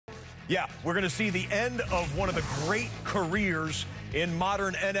Yeah, we're going to see the end of one of the great careers in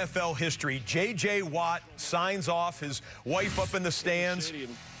modern NFL history. J.J. Watt signs off, his wife up in the stands,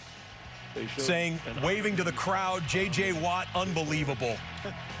 saying, waving to the crowd, J.J. Watt, unbelievable.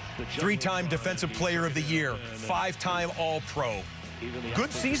 Three-time Defensive Player of the Year, five-time All-Pro.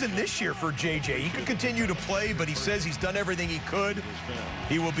 Good season this year for J.J. He could continue to play, but he says he's done everything he could.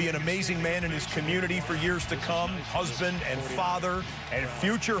 He will be an amazing man in his community for years to come, husband and father and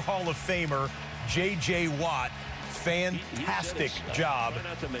future Hall of Famer J.J. Watt. Fantastic job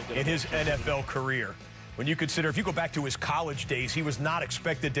in his NFL career. When you consider, if you go back to his college days, he was not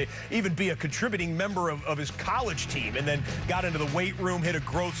expected to even be a contributing member of his college team, and then got into the weight room, hit a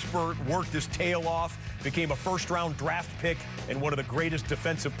growth spurt, worked his tail off, became a first-round draft pick, and one of the greatest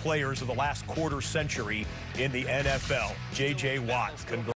defensive players of the last quarter century in the NFL. J.J. Watt.